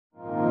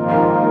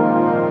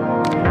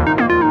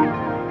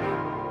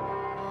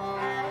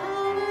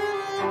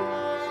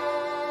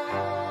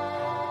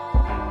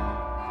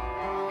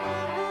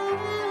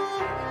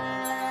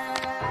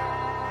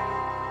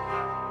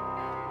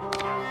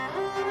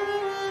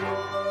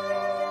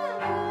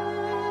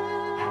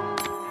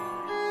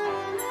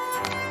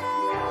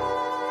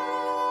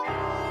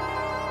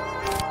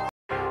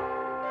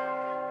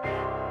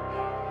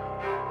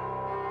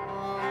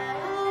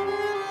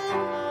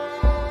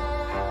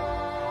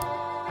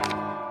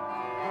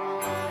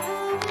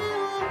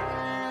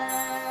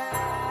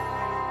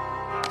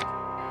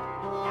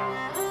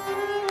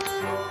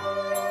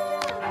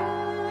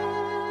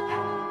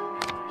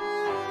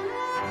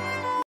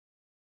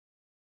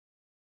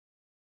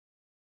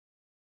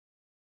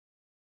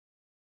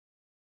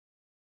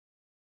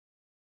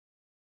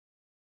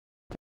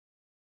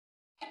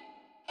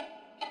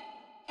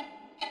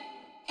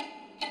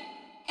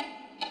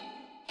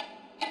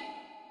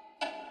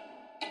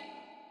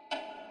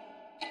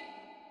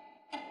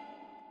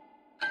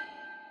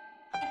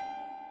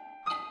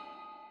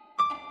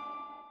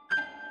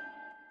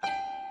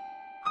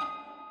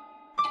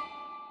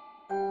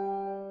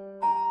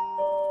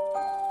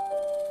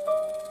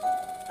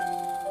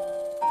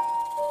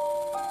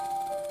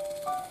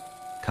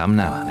Come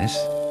now, Alice.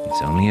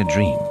 It's only a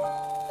dream.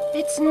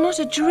 It's not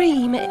a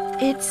dream,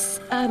 it's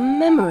a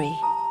memory.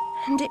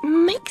 And it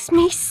makes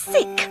me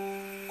sick.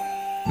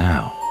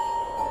 Now,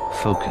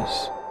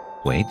 focus.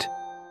 Wait.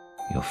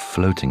 You're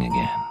floating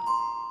again.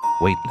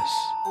 Weightless.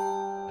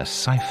 A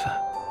cipher.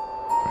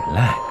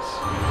 Relax.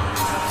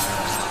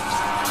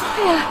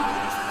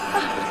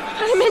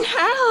 I'm in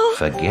hell.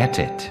 Forget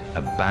it.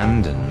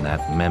 Abandon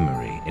that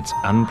memory. It's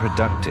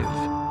unproductive.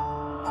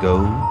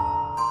 Go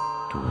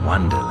to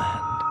Wonderland.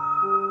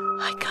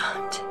 I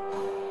can't.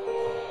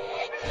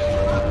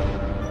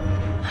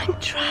 I'm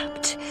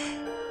trapped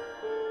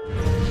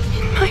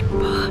in my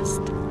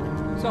past.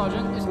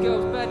 Sergeant, this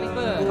girl's badly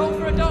burned. Call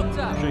for a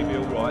doctor. She'll be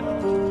all right.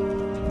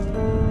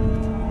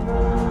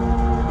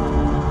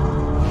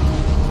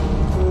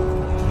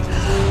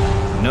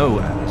 No,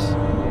 Alice.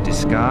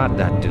 Discard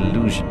that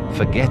delusion.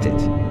 Forget it.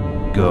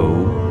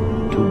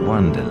 Go to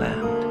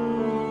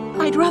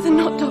Wonderland. I'd rather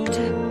not,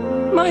 Doctor.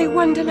 My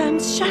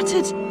Wonderland's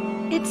shattered.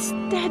 It's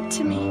dead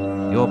to me.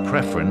 Your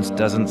preference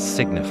doesn't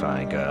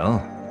signify,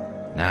 girl.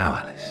 Now,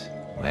 Alice,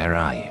 where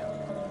are you?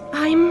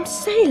 I'm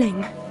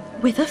sailing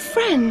with a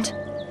friend.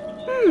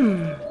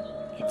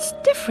 It's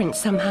different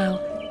somehow.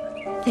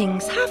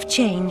 Things have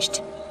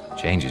changed.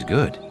 Change is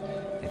good.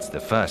 It's the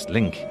first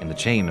link in the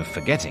chain of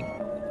forgetting.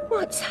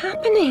 What's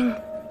happening?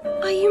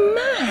 Are you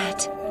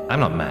mad? I'm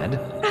not mad.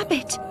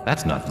 Rabbit,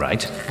 That's not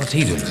right. What's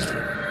he doing?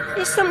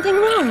 is something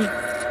wrong?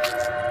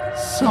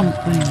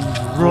 Something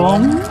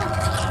wrong?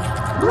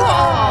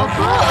 Not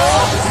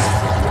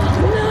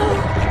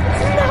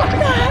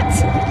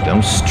that!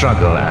 Don't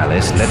struggle,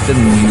 Alice. Let the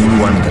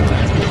new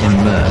Wonderland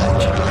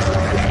emerge.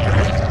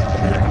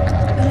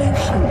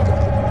 Pollution.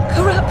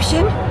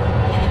 Corruption.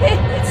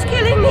 It's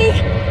killing me.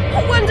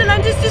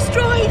 Wonderland is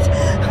destroyed.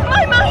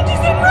 My mind is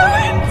in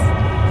ruins.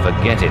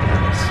 Forget it,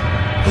 Alice.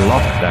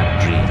 Block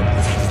that dream.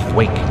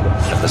 Wake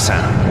at the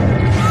sound.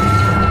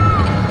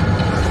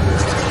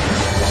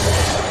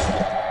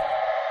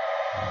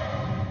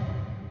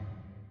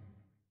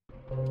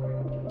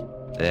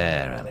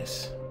 There,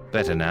 Alice.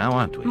 Better now,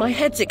 aren't we? My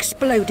head's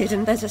exploded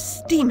and there's a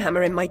steam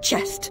hammer in my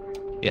chest.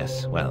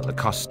 Yes, well, the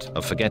cost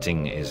of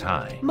forgetting is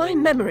high. My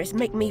memories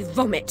make me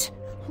vomit.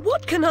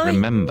 What can I...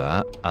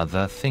 Remember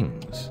other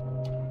things.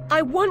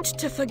 I want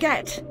to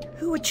forget.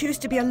 Who would choose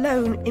to be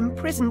alone,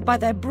 imprisoned by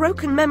their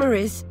broken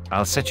memories?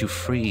 I'll set you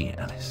free,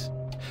 Alice.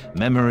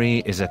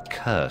 Memory is a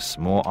curse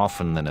more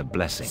often than a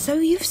blessing. So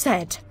you've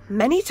said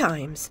many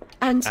times,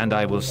 and And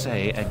I will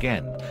say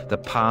again, the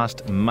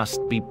past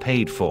must be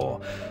paid for.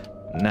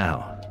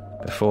 Now,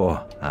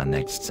 before our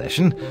next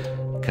session,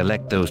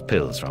 collect those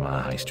pills from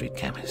our high street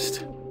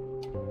chemist.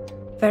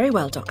 Very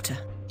well, Doctor.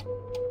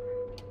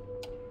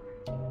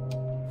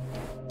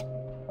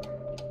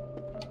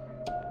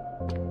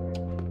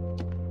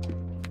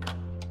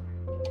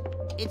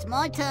 It's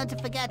my turn to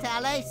forget,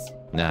 Alice.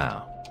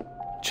 Now,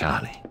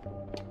 Charlie.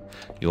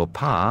 Your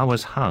pa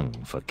was hung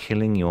for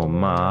killing your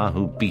ma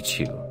who beat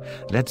you.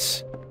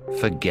 Let's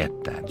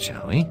forget that,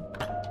 shall we?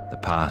 The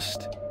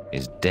past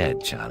is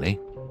dead, Charlie.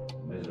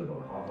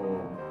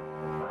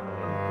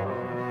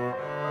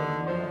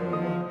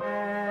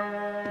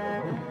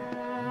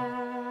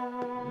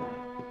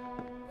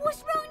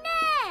 What's wrong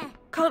there?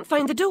 Can't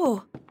find the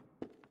door.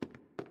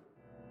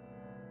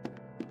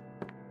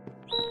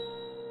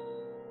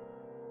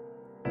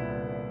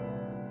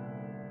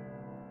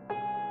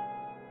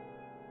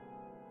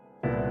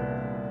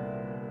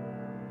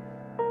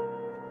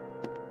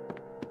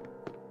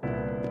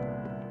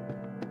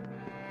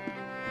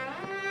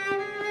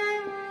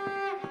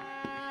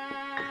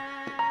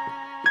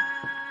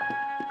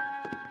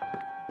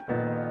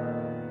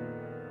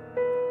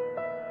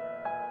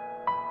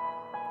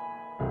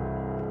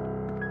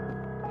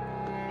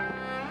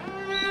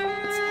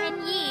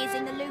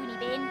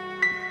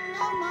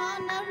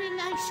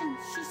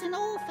 She's an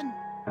orphan.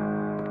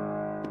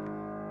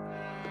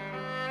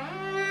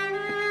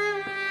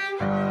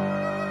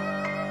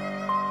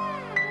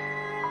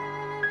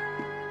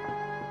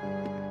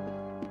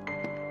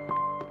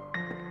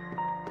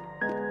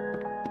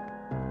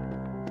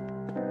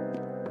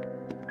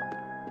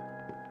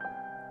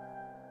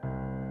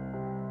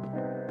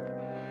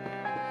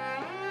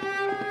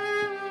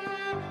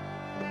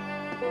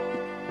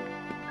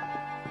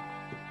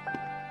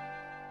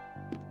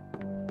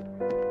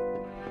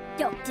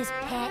 his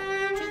pet.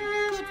 Too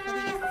good for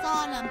the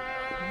asylum.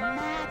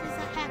 Mad as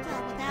a hatter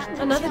without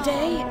the Another charm.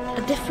 day,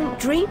 a different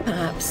dream,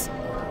 perhaps.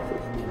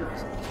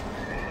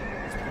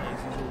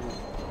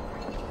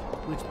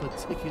 Which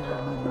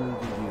particular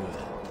movie do you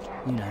have?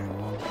 You know the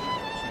one.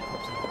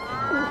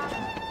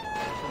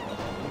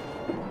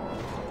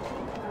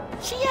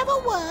 She ever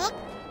work?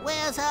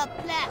 Where's her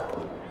black?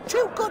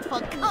 Too good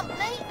for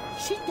company?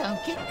 She don't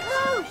get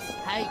close.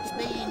 Hates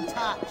being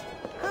touched.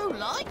 Who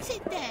likes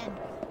it then?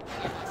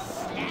 Just a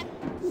slap.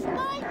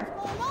 Spite,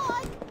 more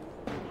like.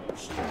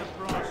 Seen the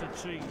price of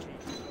cheese.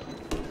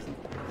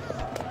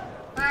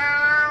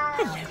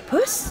 Hello,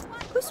 Puss.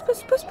 Puss,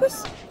 Puss, Puss,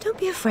 Puss. Don't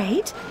be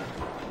afraid.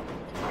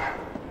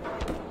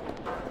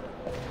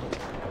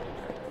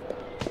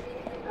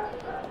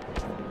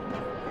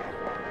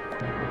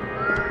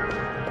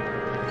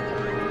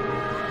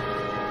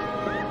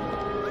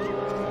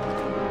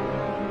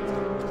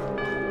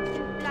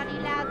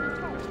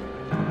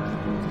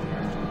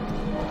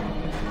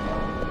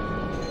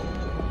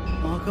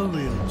 Like a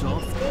real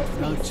dog.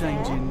 No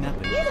changing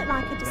nappy. You look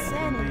like a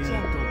discerning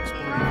gent.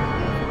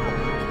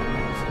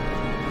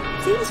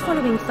 Seems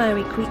following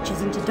furry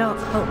creatures into dark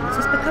holes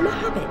has become a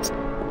habit.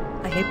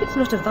 I hope it's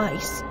not a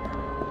vice.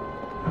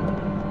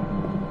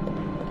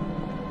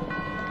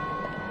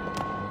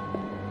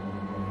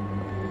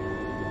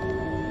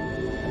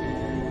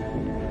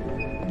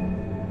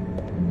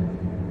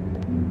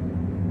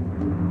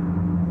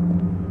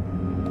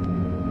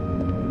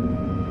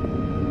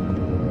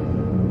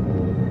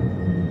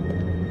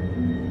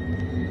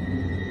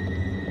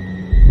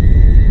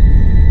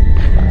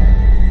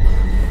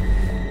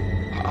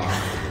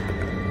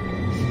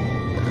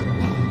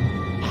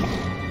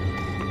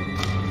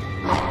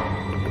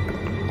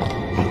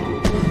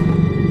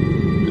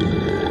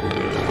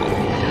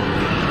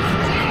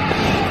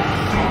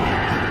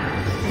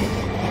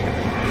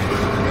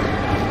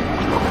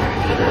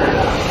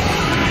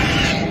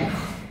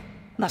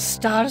 My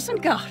stars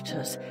and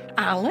garters,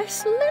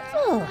 Alice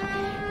Liddell.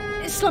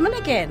 Slumming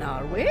again,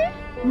 are we?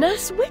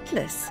 Nurse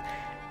Witless.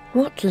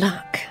 What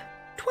luck.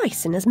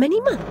 Twice in as many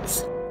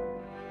months.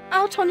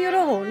 Out on your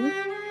own?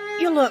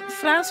 You look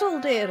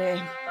frazzled, dearie.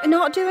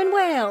 Not doing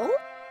well?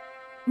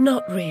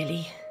 Not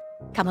really.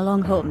 Come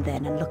along home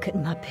then and look at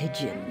my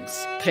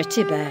pigeons.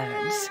 Pretty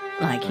birds,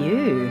 like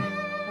you.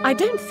 I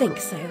don't think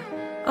so.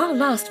 Our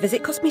last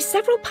visit cost me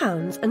several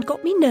pounds and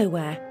got me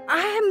nowhere.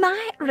 I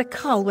might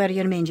recall where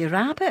your mangy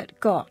rabbit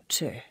got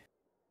to.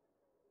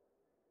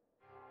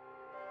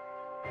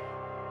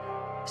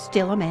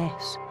 Still a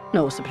mess.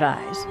 No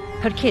surprise.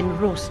 Her kin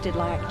roasted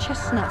like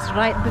chestnuts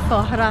right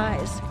before her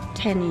eyes.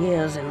 10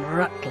 years in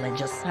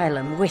Rutledge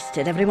Asylum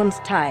wasted everyone's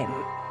time.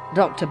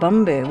 Dr.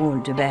 Bumby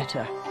won't do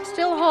better.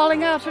 Still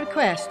hauling out her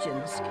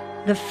questions.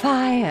 The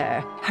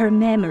fire, her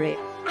memory.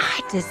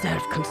 I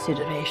deserve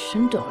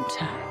consideration,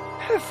 don't I?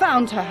 Who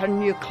found her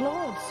new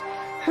clothes?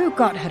 Who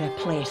got her a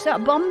place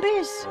at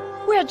Bumby's?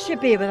 Where'd she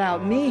be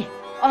without me?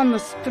 On the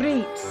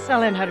streets,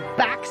 selling her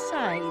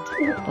backside.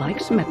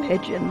 Likes my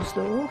pigeons,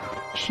 though.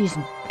 She's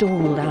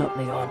doled out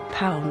the odd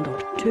pound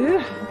or two.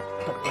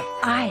 But what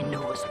I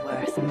know is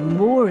worth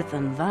more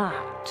than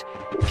that.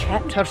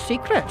 Kept her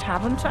secret,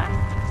 haven't I?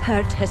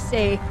 Heard her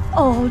say,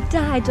 all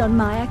died on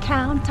my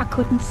account, I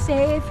couldn't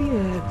save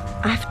you.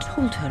 I've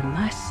told her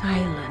my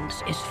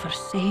silence is for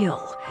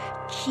sale.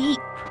 Keep.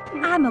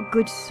 I'm a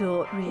good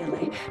sort,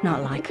 really.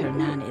 Not like her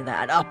nanny,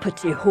 that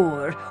uppity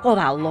whore. Or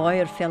that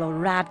lawyer fellow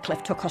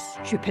Radcliffe took a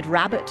stupid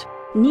rabbit.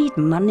 Need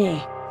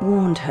money.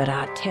 Warned her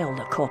I'd tell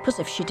the coppers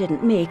if she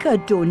didn't make a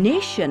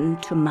donation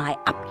to my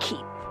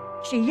upkeep.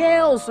 She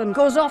yells and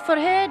goes off her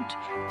head.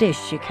 Days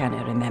she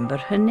can't remember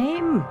her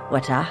name,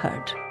 what I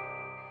heard.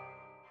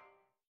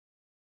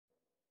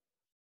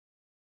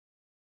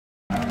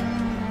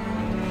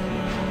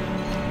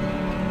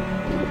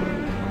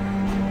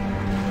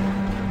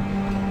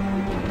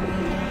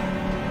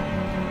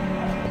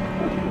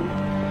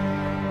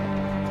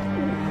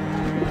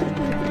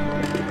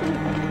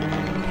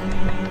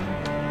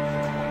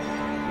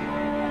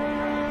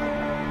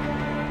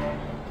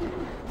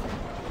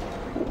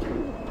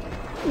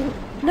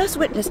 Nurse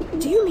Witless,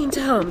 do you mean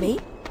to harm me?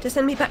 To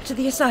send me back to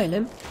the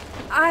asylum?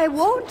 I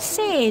won't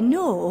say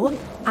no.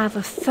 I've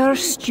a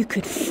thirst you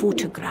could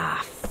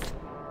photograph.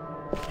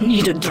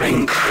 Need a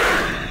drink.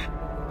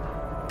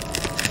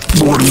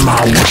 Your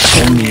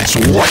mouth needs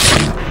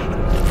washing.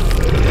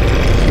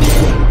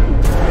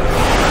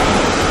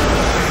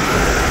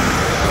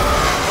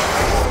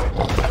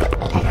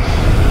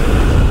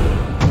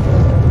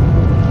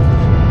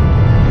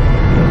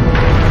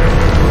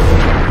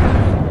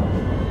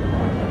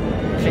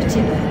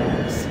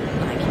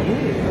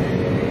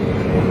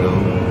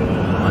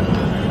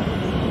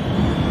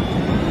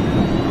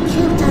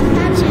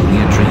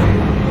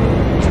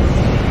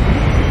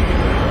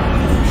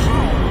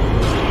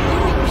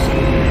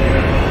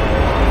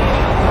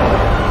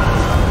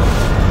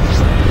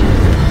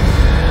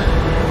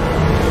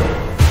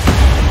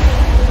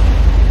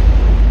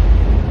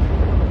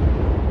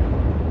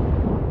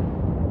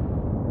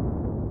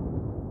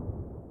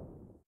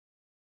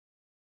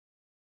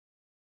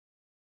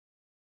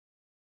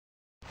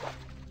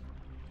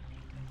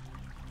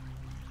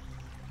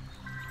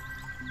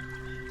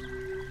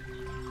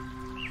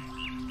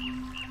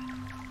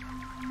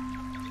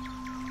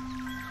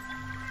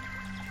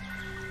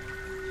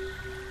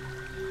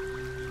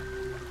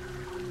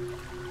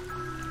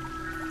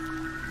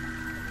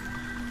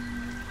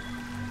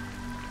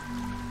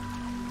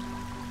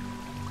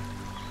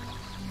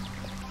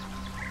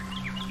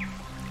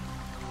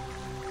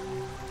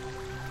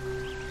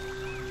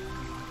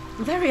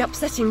 Very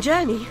upsetting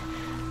journey.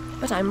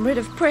 But I'm rid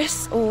of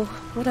Pris, or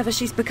whatever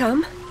she's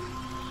become.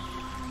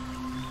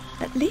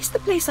 At least the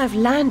place I've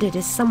landed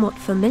is somewhat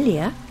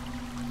familiar.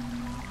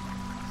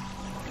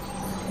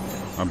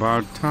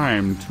 About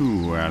time,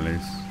 too,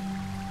 Alice.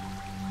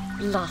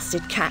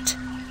 Blasted cat.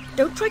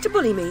 Don't try to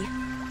bully me.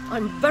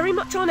 I'm very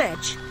much on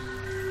edge.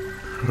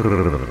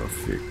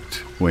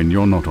 Perfect. When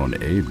you're not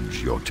on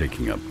edge, you're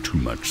taking up too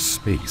much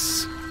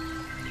space.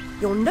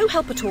 You're no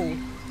help at all.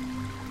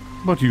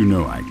 But you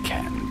know I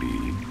can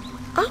be.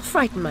 I'll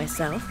frighten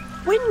myself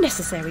when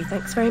necessary,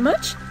 thanks very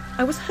much.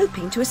 I was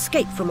hoping to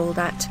escape from all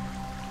that.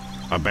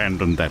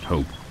 Abandon that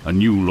hope. A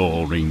new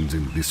law reigns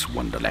in this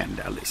Wonderland,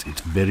 Alice.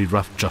 It's very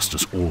rough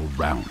justice all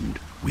round.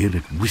 We're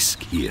at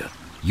risk here.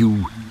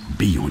 You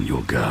be on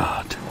your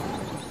guard.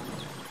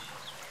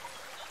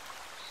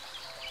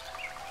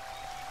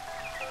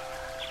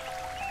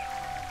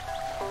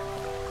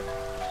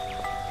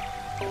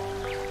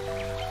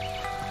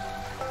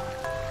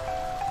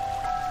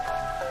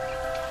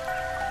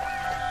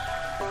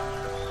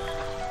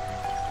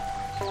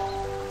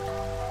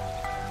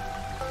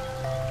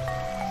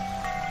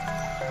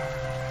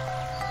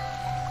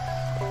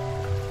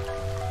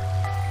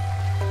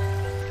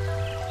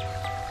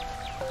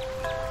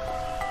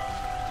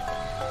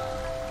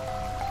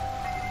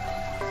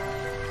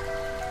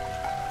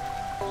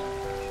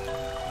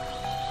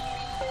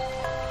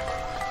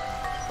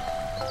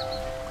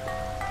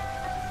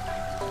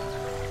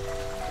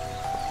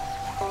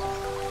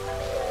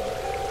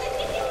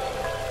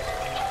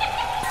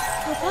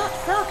 That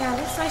frog,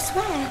 Alice, I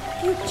swear.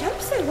 You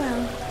jump so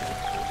well.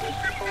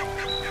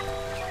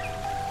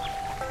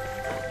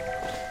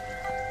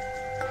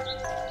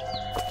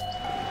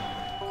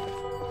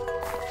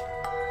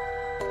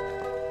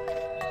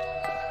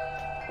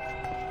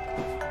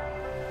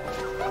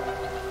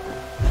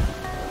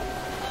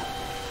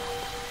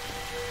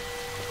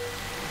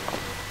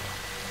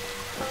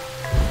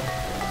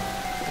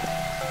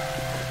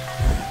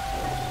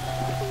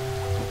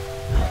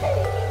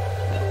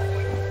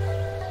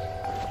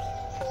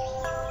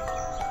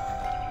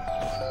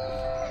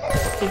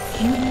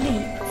 If you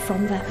leap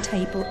from that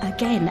table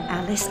again,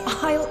 Alice,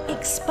 I'll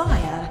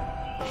expire.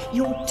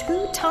 You're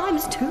 2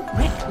 times too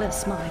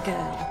reckless, my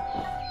girl.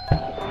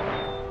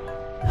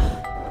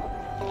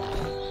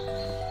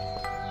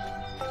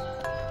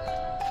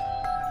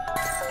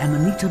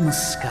 Amanita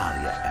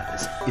muscaria,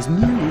 Alice, is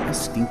merely a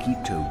stinky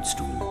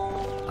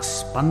toadstool. A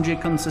spongy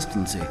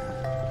consistency,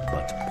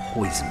 but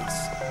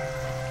poisonous.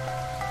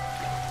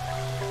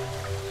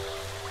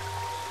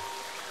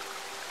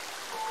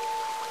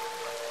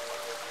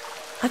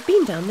 I've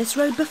been down this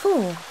road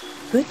before.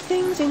 Good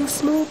things in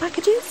small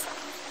packages?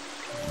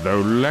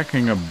 Though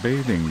lacking a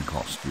bathing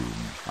costume,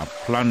 a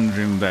plunge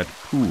in that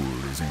pool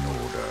is in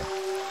order.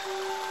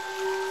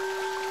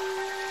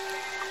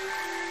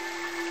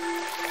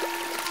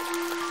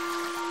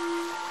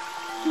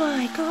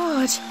 My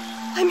God,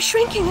 I'm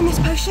shrinking in this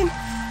potion.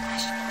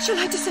 Shall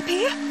I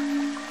disappear?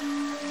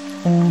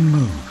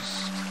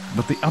 Almost.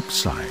 But the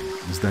upside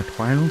is that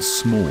while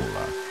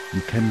smaller, you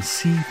can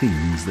see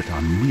things that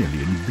are nearly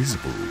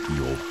invisible to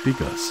your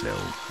bigger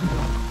self.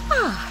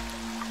 Ah,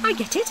 I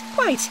get it.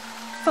 Quite.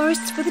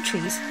 Forests for the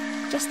trees.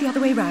 Just the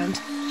other way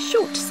round.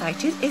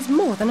 Short-sighted is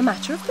more than a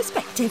matter of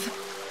perspective.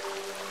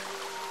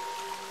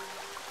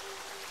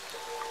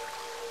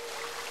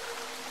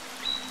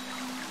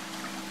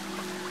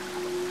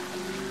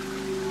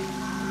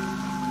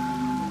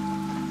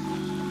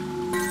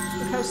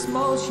 Look how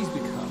small she's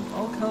become.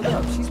 All curled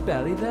up. She's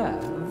barely there.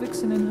 A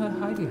vixen in her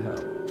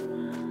hidey-hole.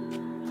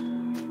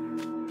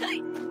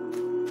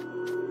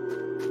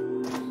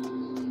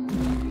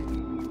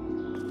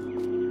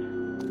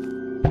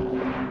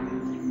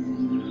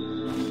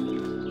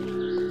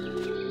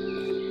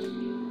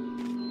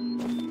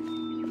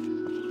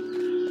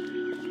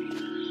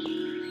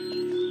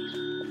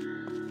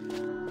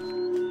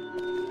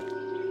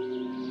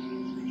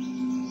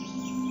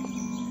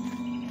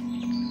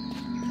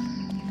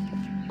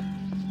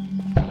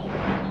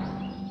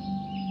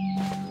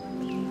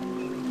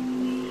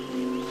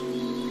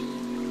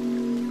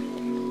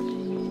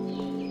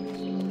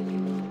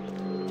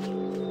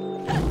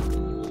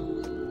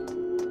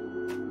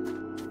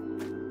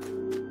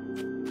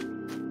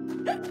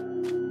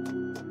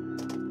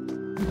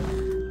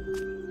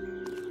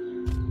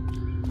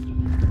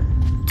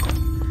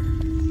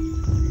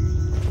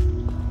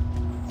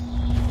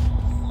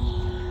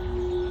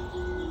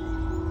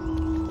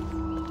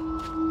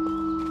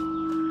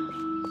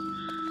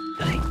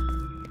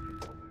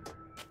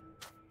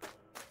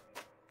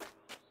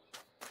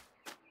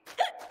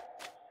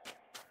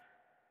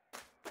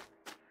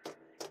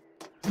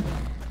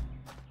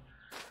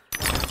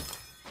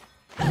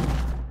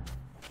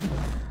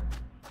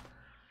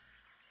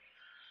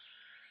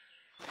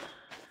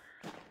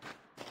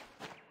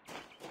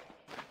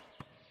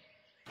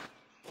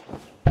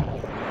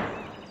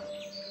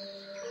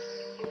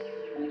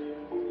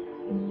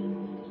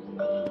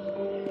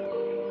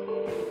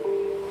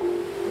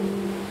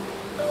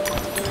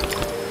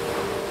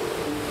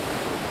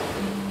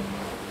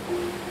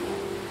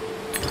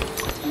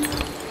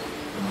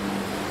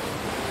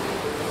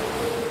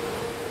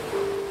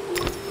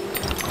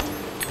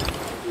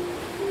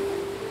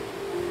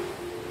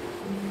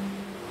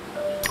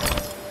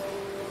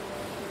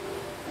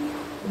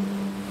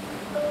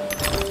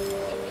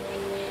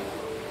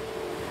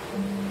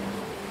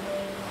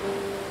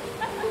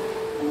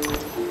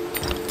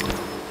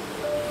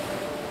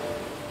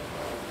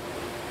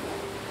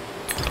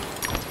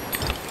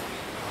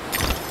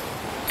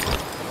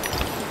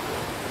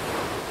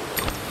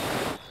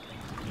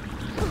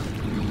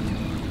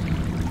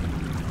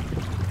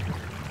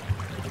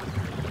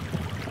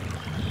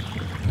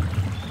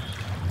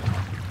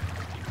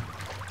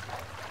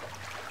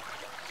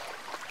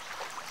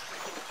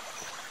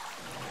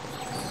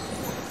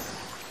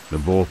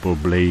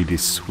 vorpal blade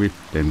is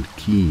swift and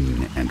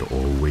keen and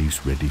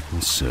always ready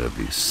for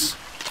service.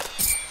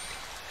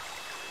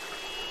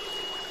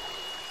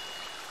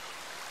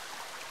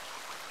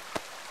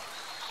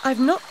 I've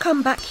not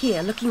come back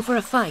here looking for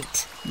a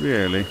fight.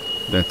 Really?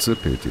 That's a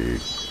pity.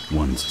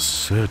 One's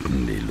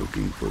certainly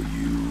looking for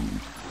you.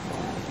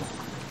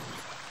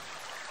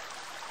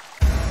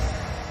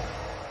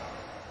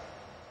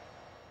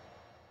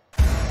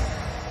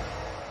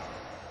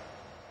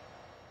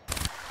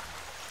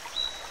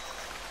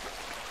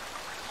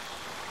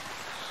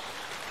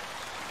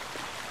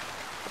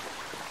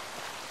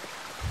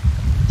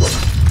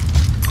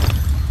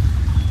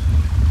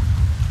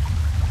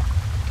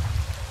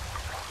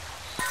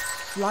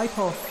 Flight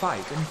or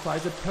fight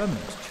implies a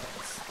permanent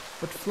choice,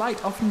 but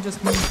flight often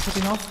just means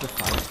putting off the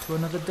fight to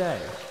another day.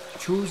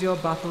 Choose your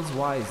battles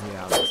wisely,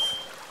 Alice.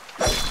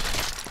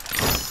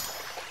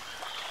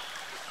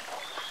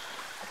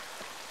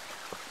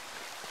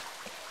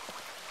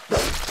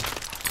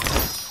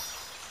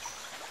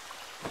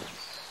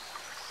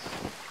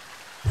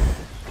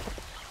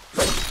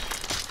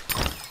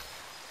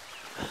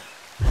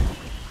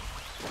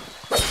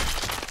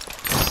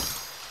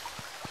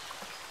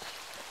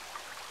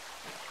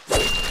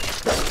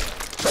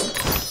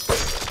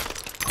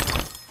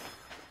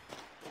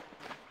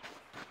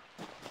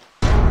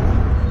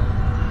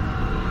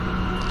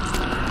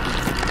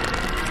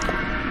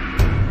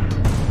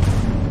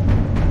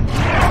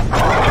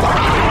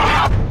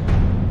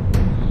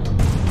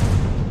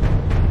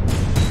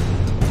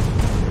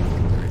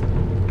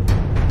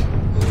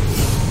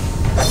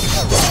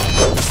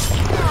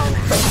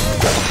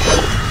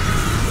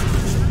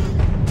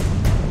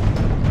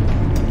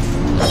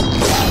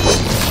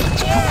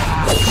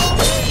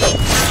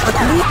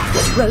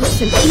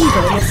 Gross and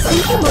evil in a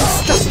single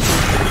monstrosity.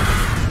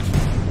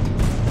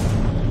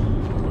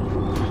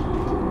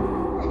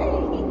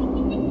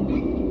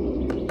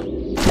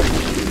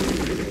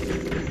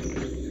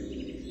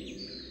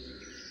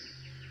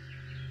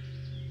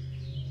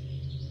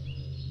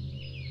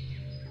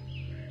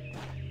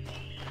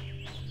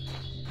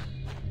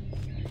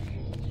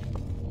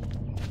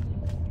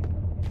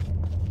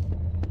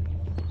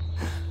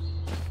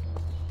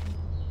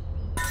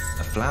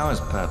 A flower's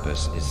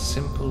purpose is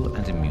simple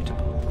and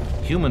immutable.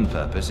 Human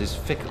purpose is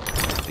fickle,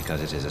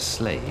 because it is a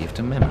slave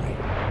to memory.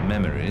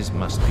 Memories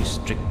must be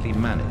strictly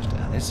managed,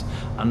 Alice.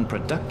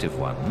 Unproductive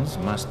ones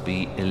must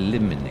be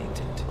eliminated.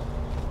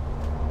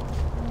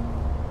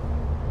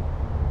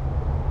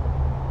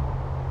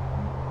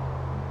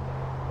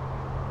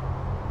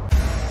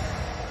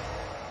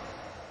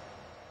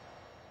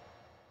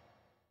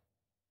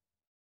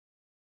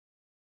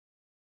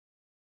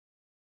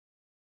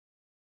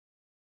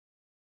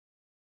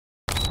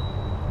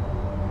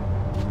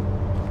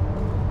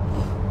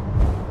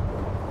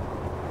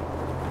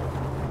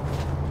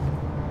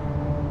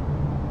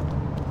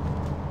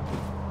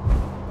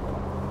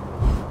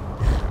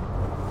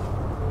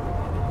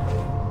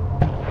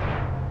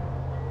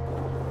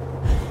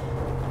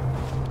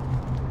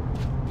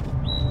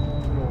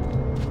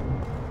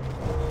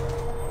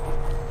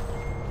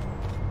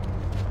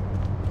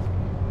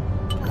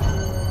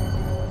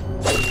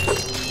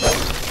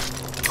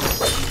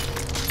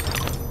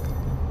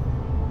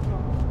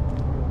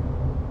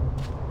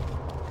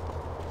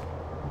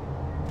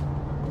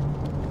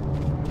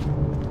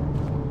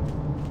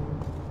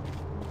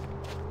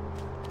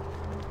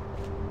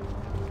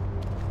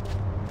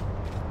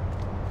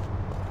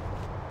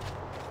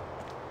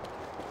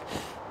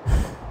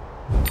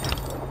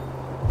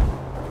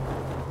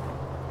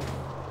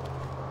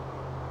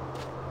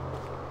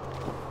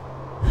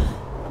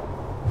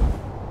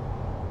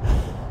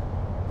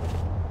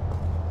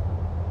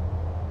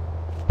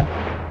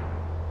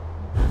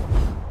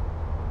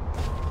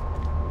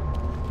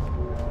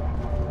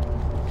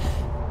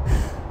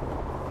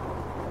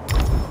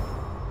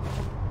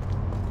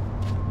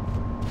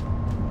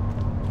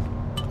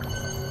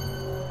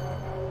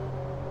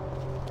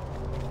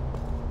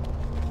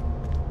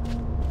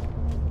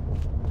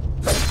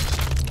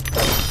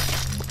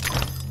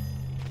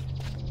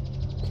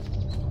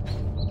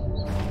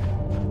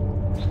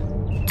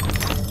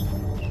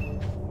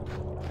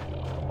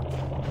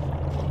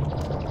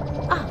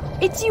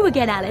 It's you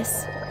again,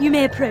 Alice. You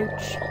may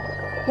approach.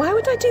 Why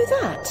would I do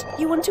that?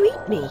 You want to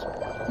eat me?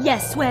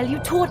 Yes, well, you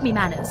taught me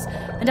manners,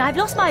 and I've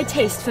lost my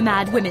taste for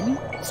mad women.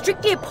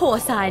 Strictly a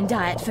porcine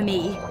diet for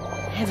me.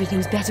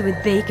 Everything's better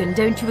with bacon,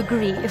 don't you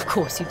agree? Of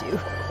course you do.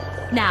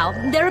 Now,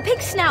 there are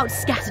pig snouts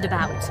scattered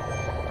about.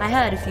 I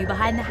heard a few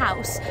behind the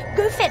house.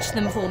 Go fetch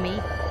them for me.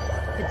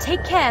 But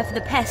take care for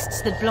the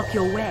pests that block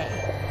your way.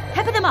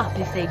 Pepper them up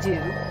if they do.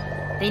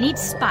 They need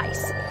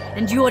spice,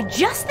 and you're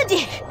just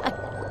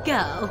the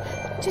girl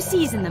to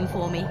season them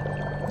for me.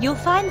 You'll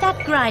find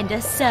that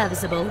grinder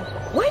serviceable.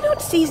 Why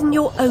not season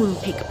your own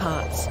pig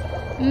parts?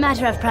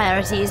 Matter of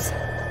priorities.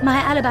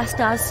 My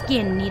alabaster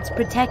skin needs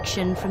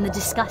protection from the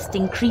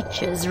disgusting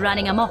creatures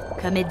running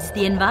amok amidst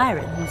the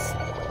environs.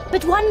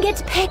 But one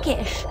gets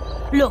peckish.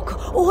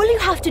 Look, all you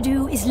have to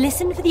do is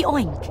listen for the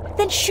oink,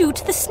 then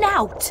shoot the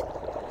snout.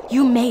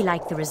 You may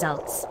like the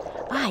results.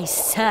 I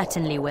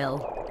certainly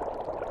will.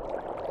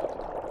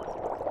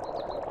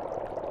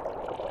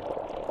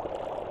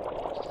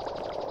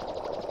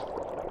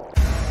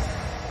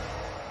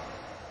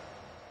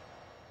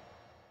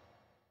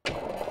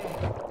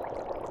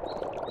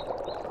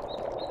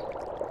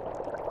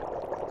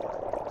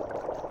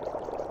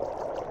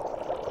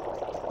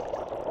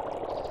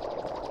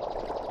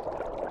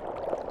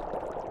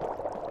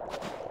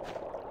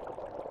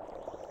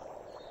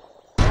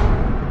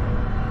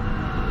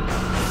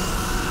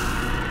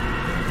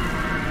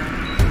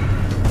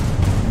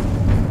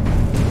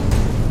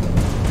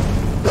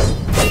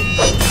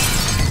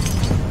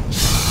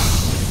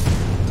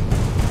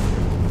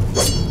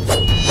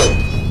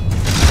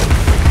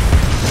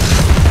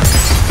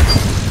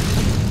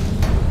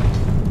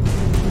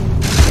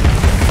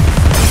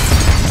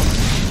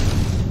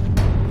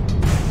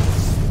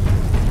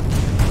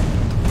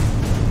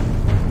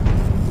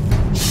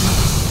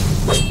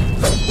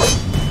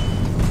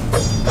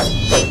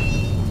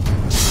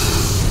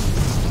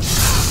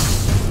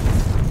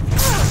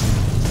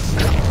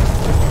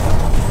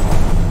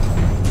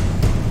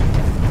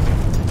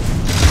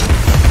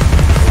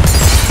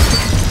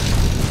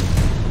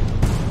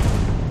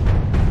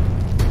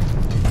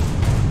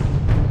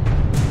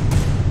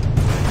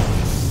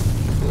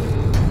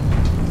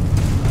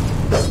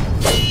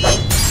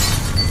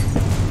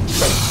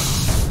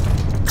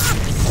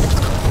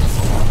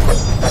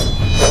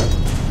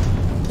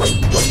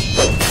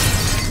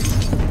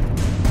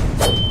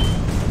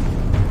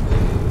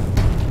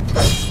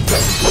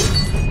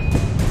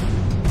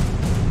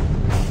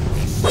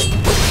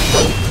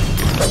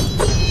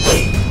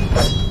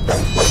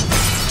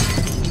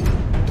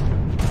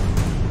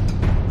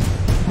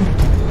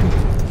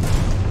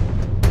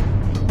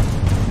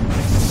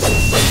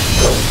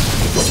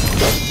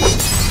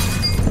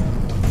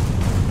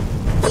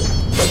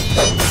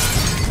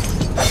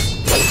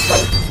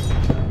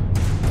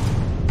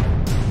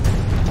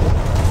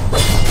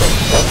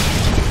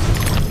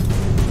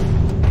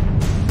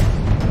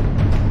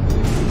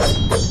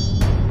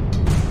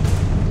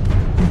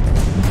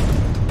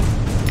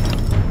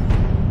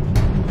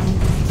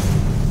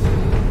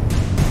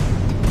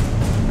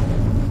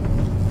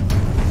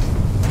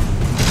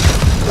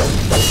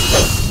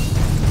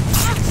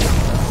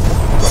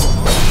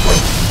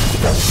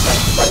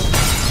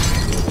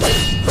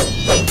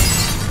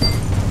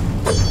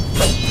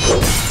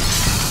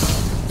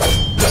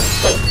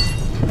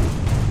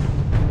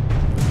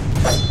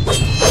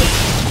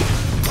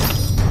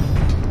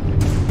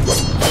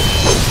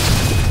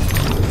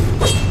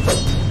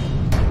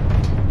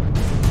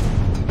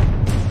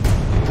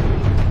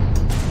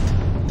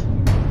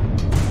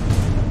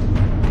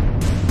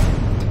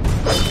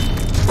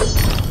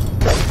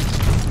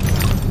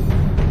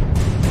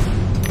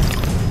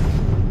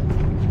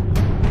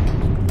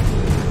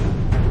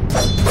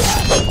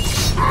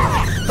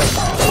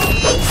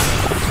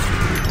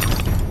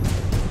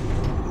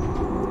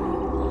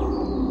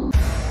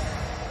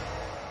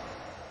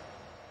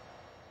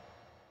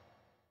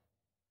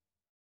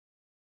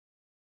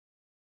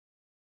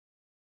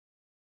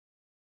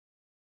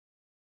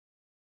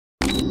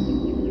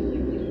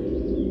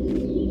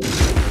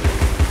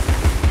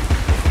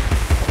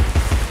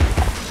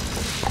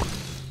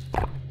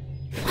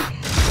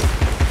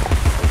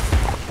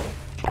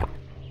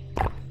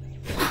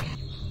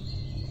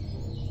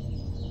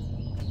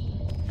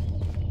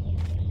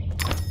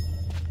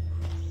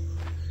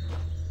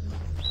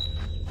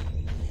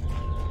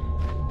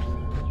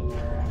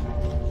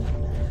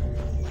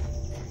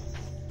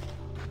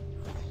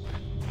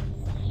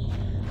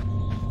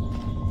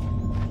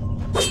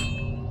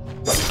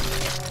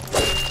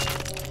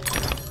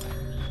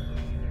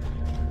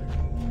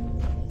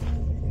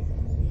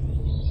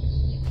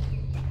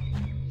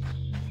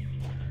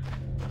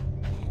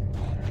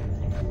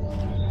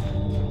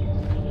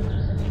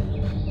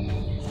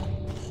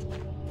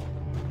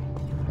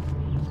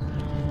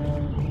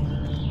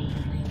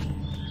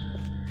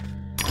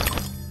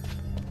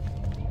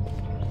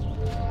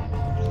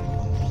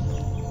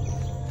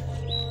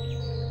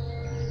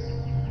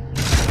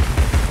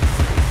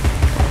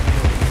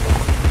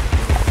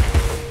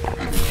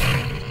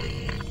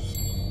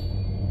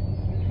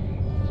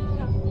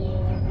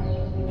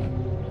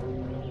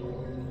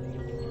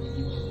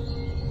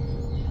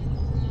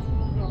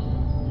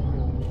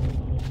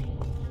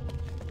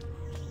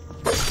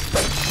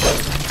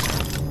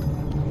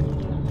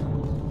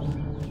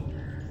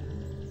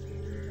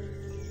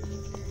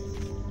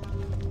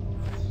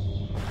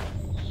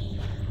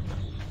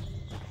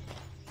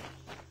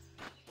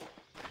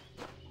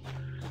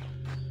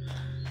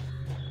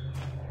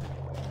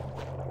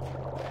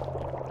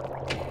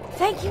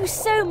 Thank you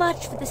so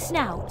much for the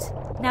snout.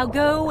 Now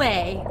go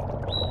away.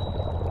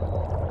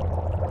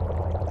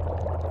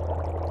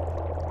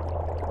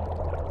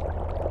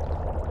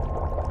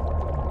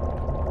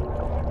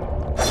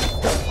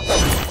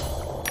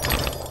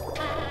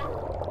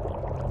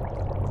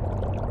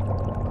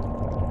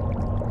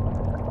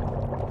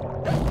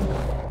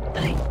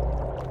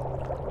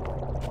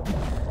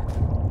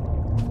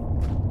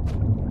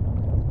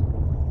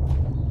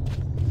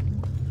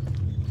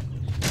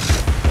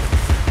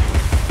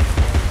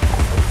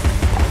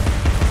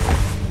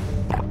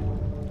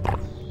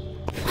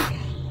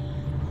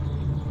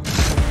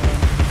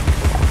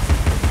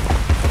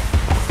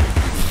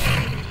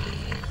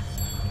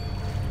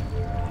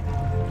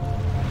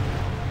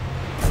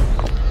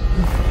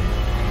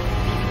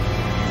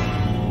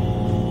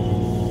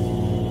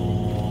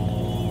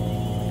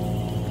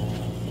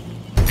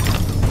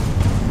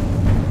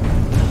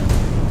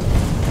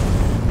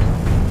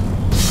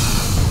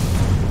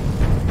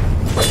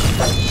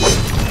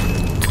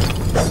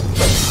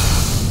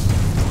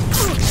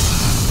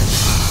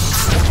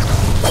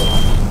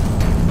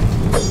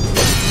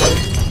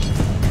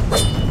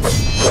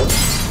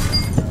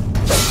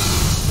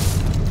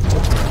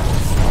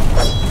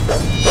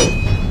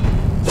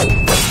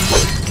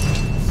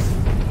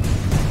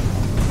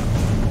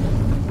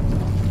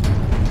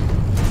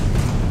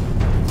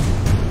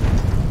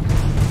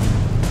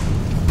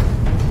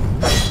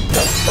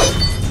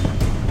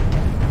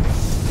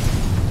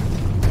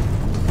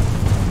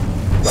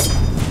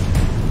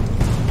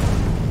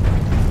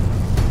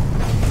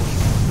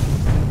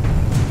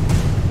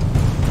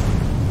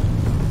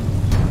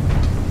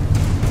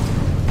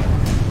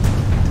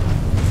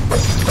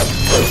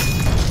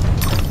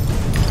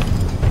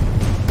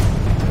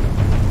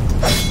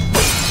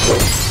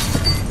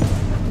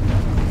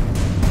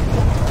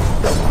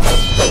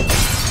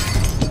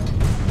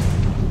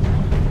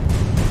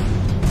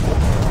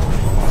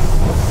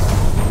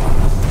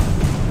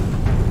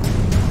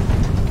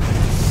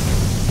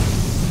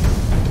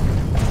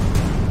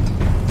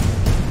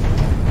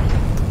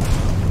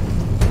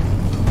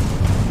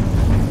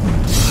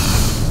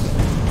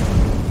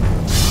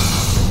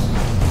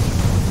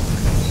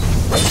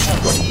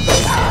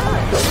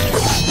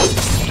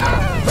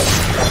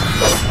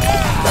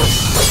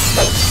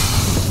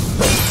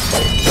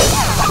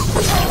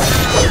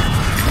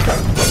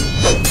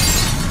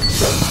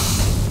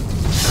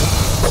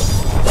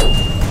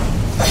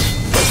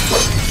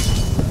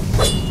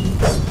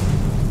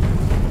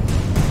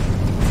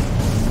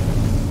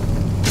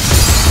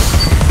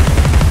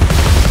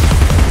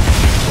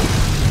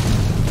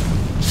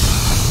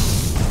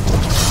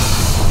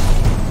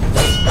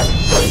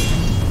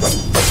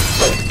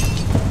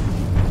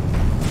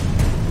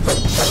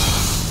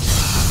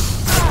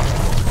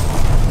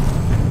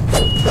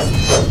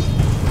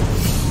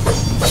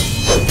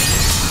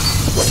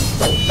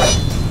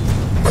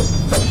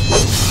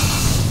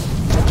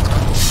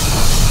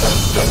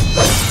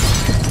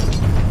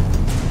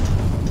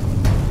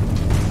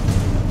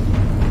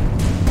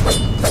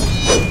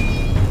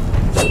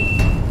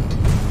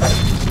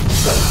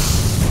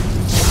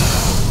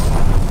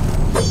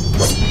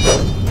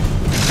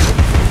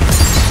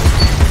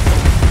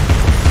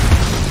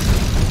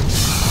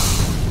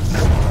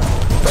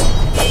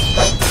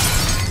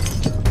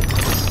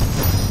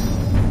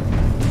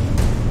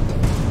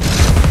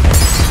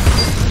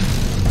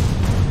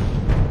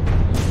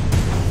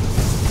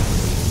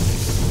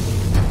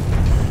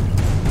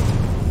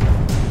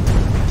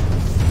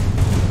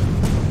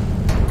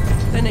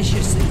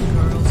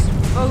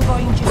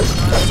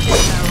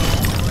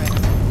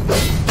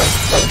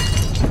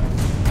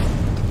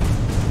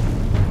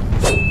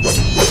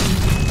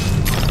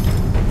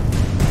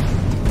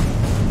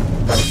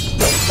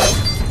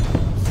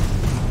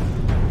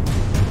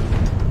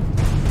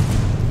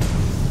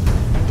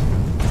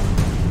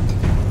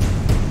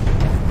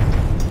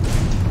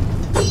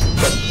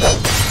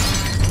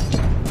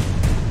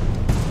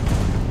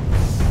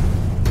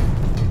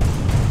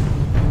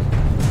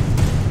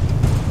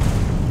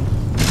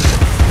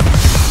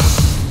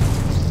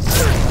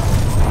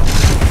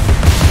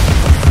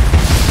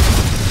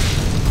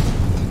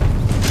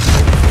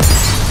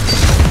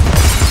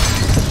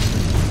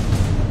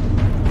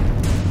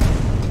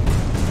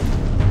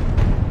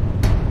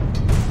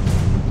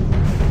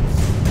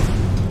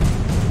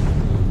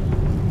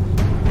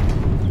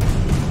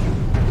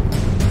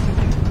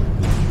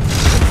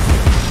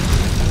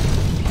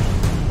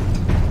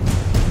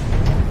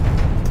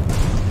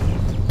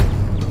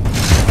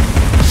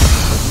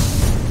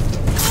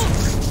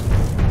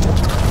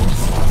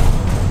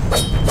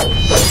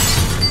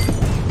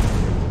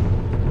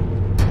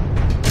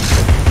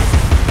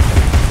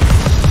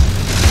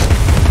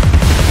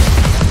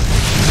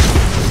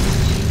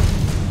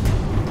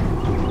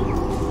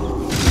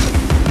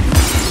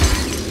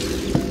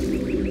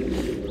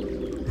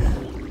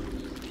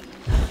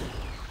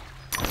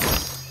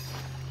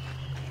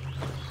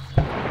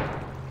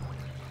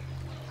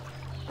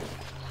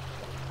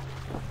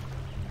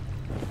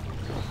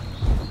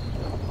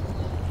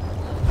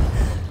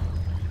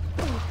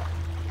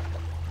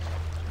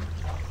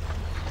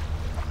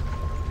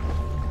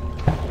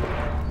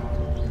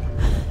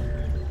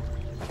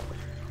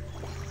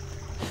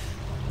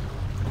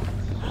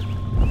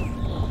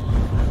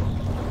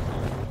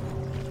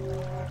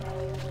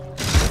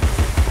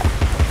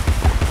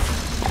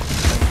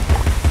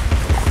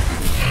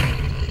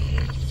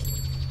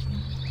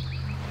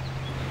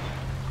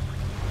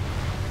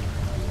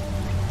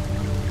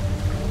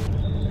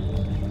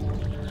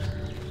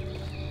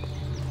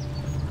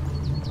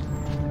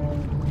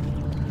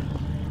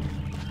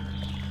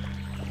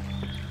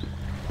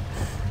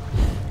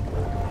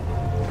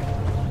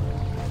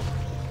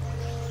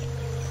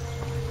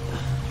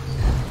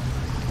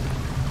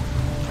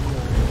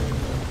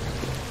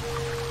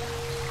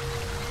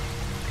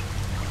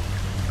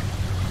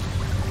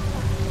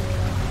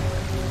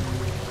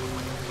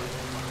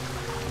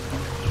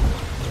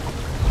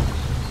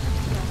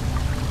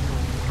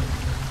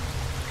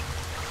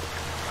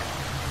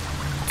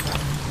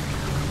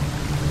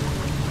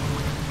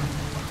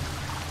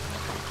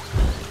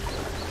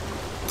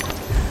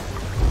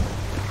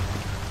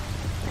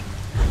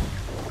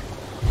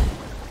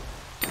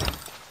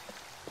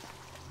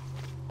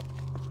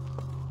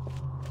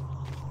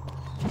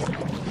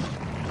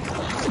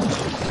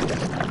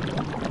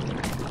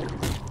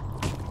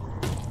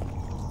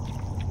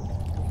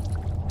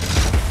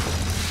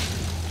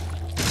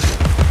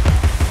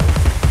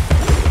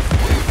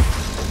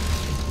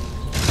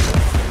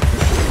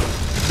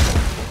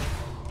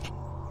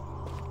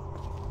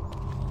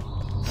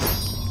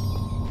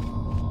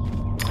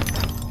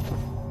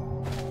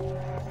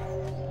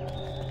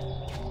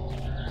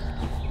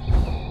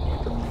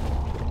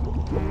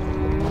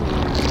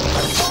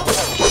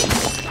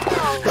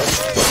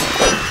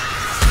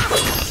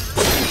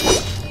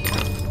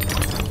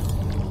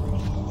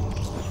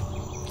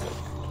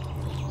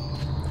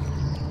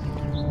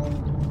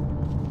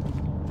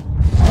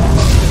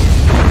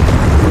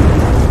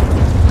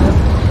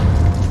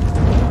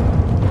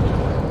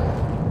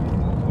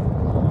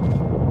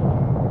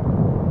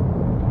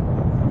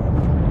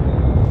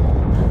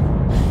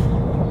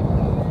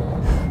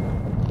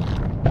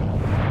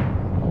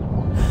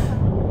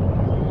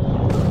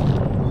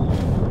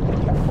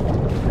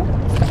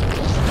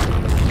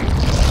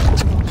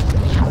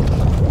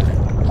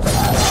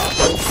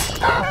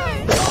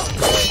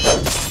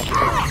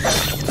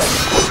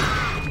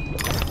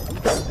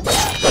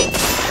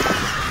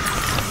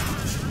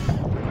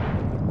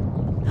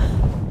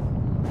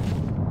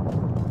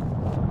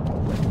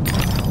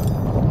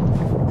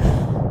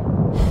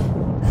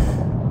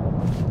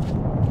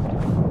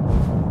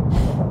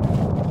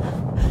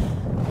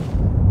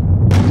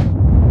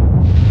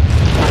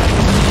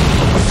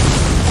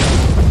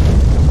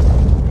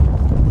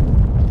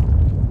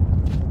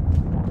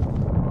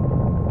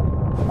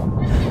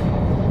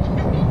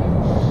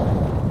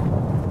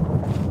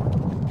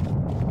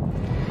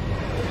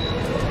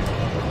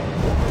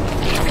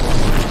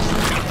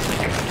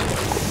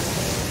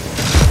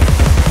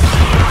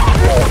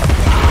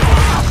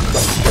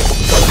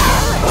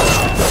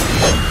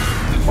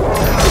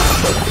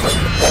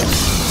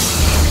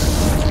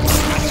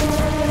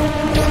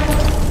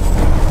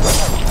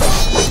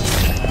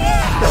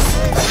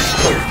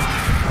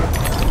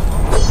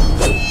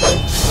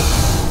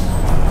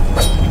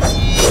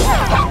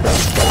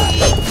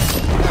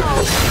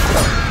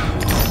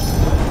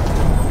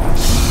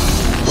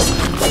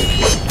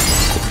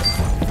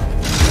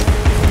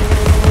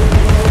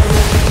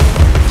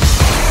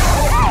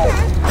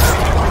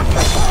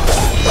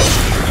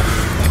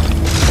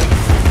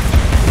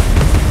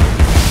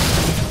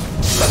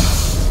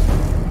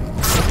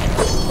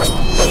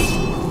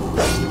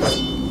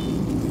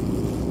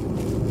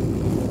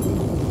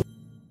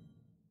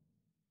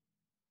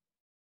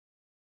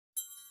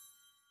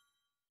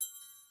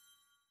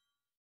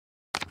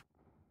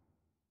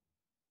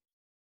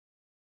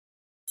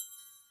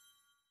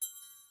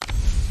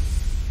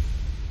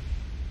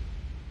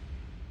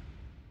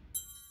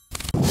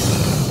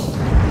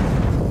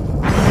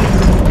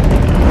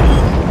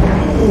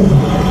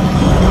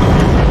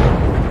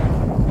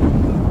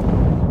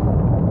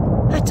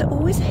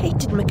 always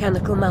hated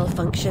mechanical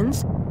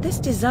malfunctions. This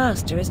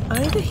disaster is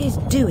either his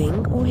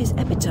doing or his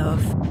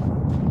epitaph.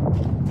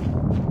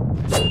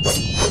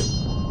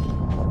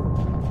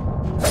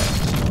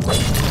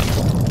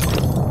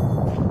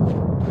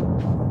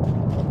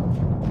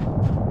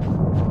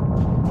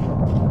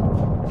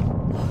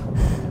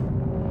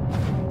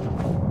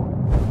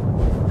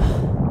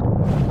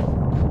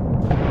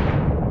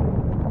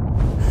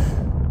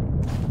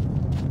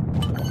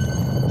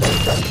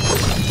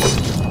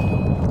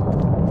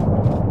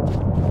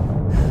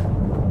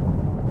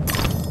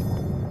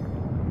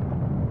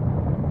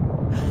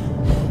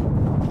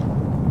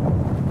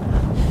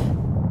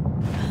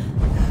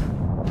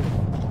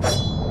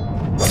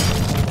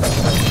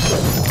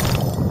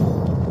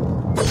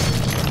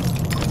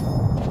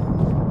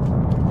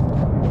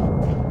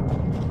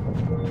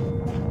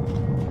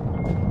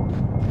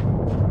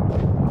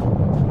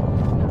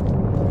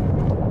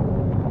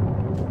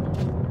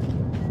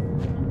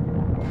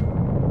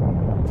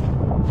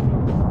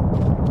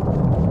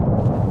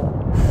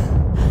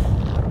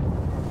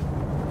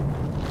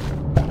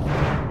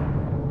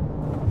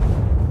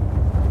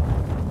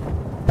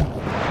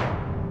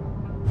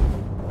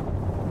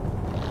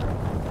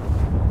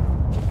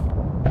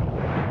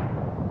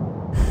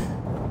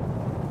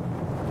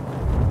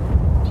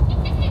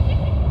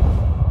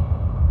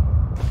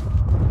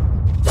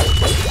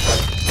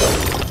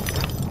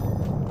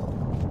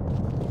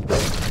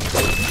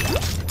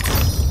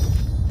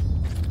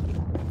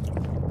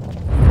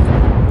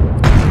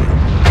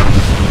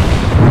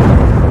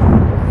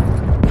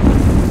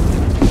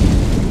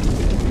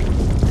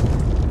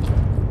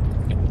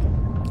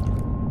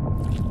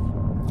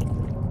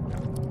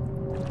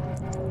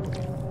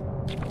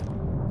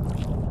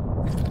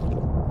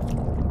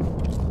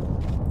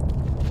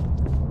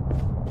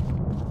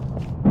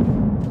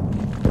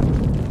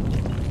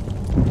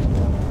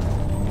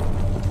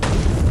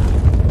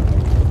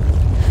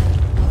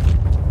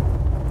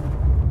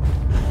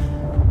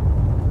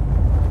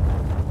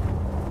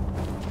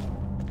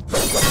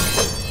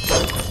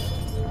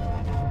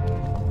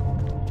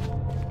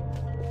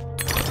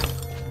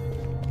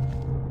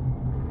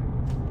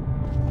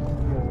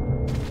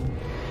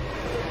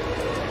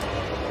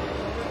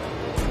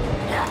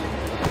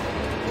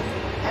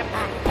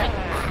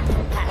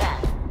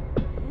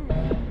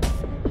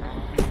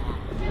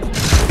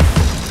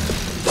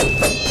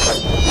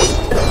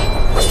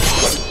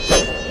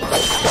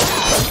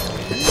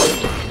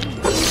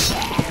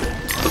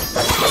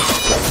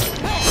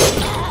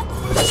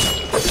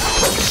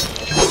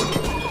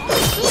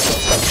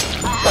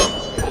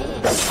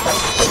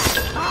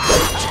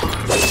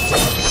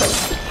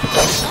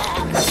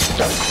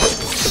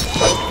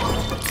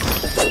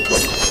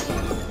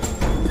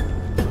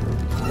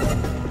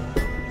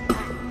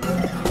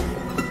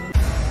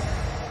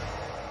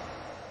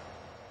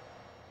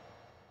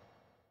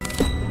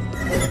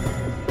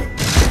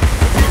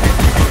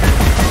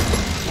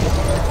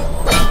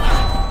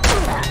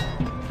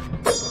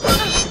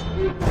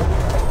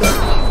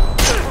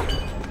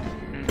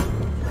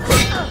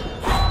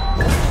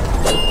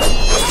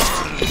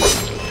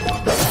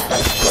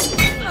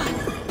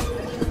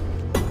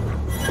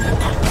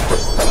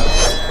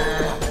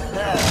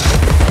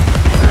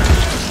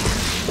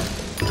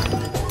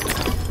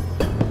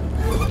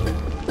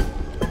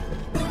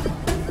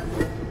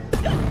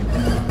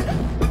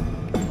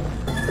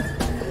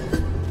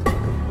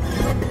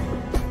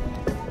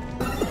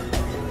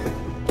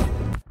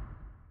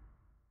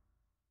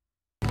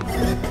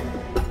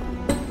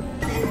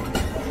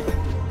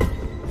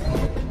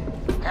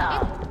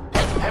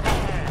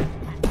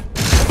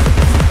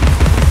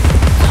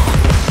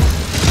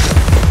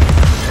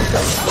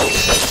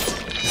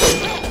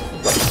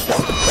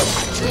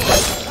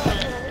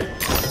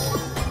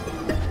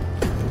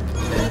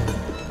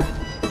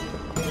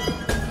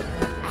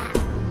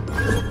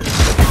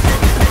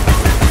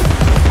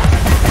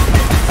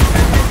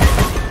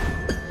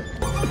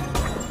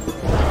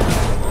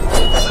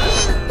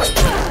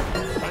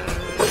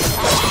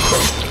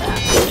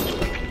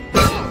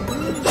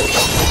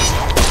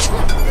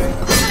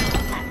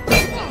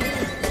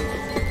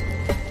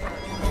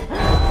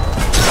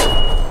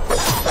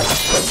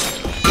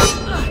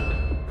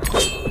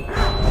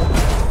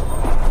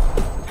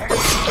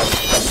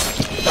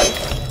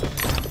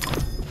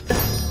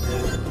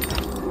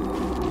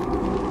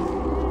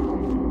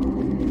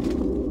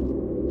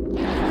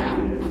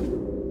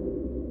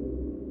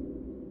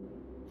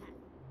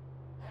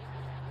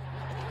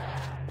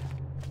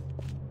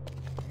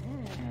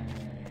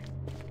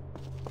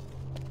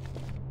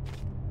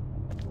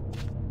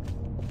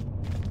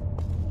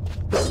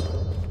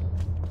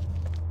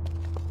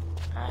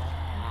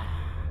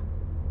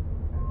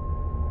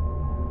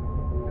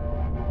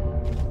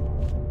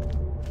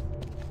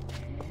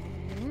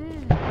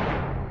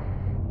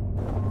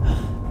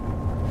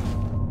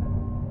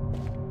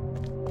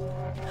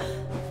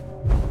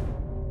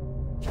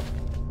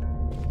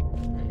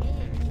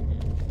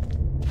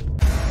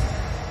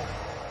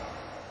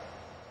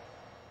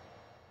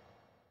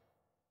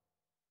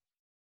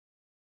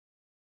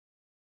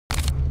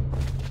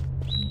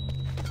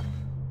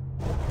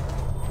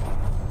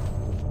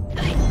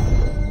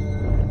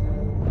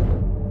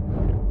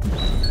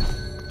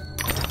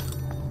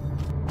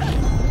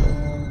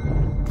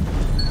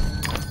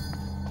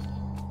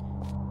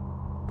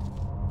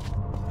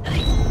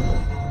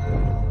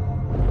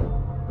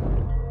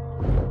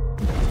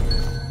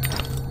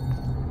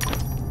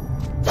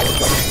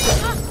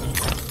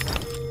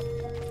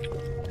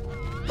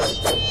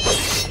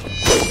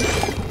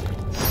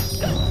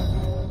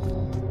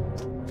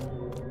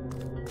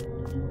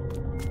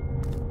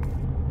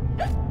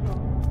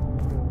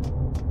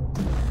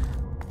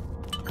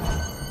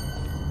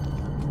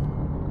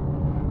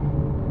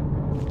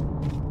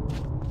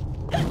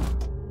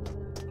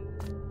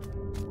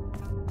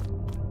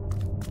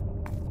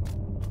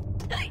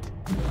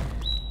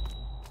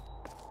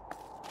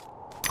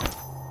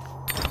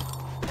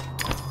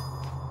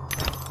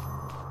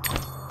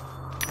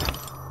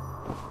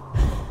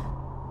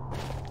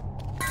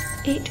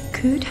 It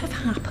could have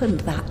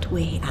happened that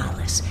way,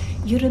 Alice.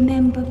 You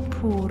remember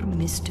poor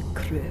Mr.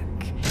 Crook?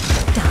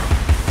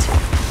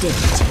 Died,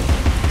 didn't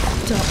he?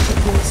 Dr.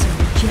 Wilson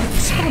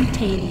rejects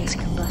spontaneous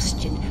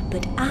combustion,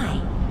 but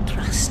I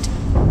trust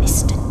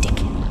Mr.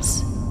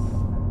 Dickens.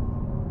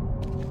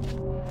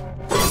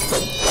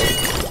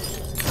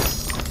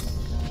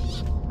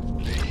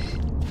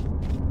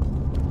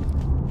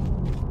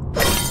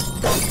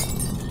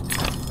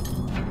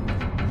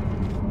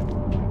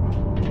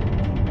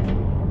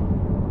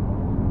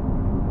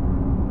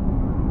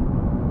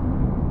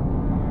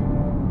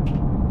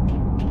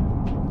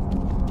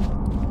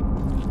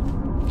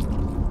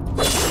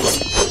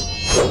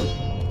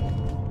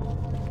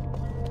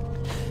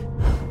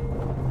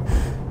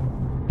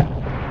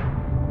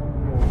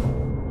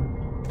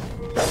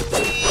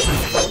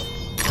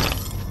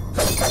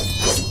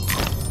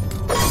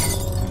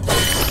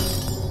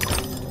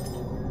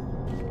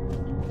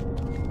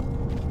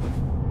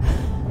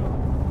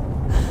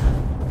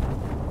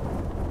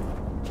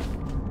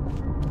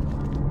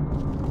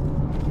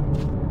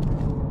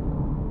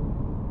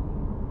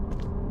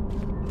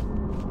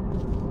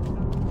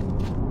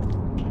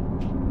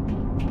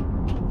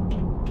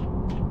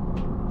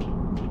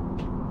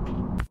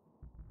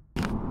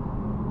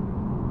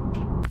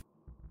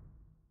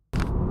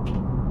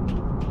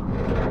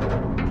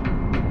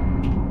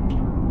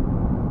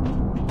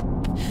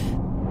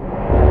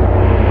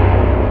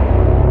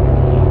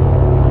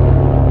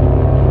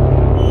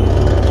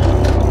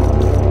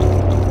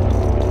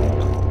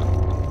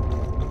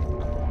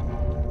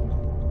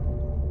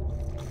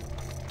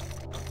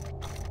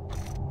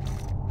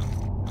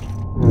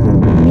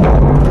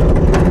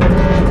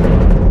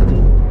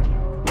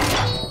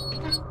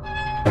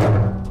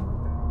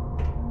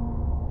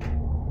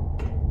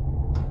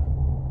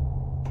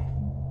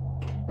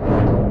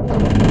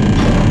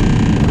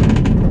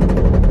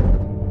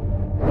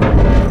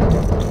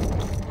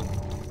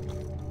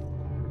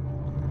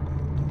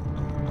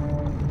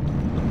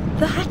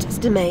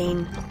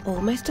 Domain,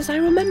 almost as I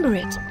remember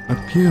it.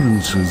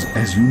 Appearances,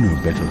 as you know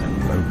better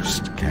than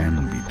most,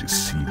 can be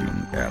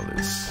deceiving,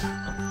 Alice.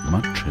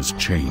 Much has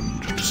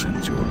changed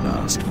since your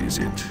last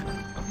visit.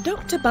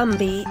 Dr.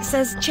 Bumby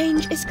says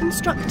change is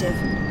constructive,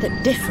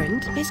 that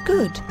different is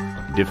good.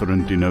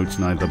 Different denotes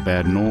neither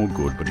bad nor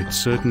good, but it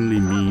certainly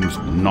means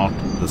not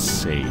the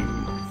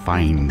same.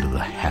 Find the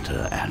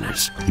Hatter,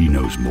 Alice. He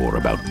knows more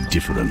about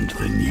different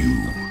than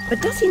you.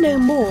 But does he know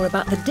more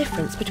about the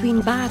difference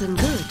between bad and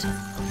good?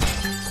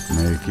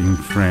 Making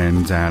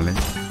friends,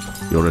 Alice.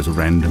 You're as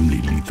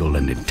randomly lethal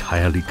and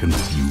entirely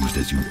confused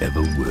as you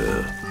ever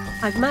were.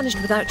 I've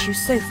managed without you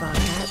so far,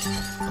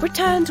 Cat.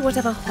 Return to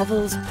whatever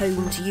hovels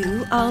home to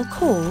you. I'll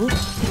call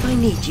if I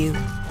need you.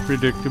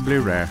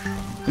 Predictably rash.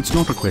 It's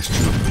not a question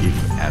of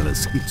if,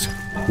 Alice, it's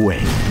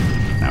when.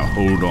 Now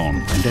hold on,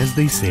 and as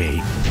they say,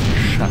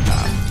 shut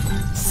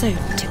up. So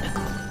typical.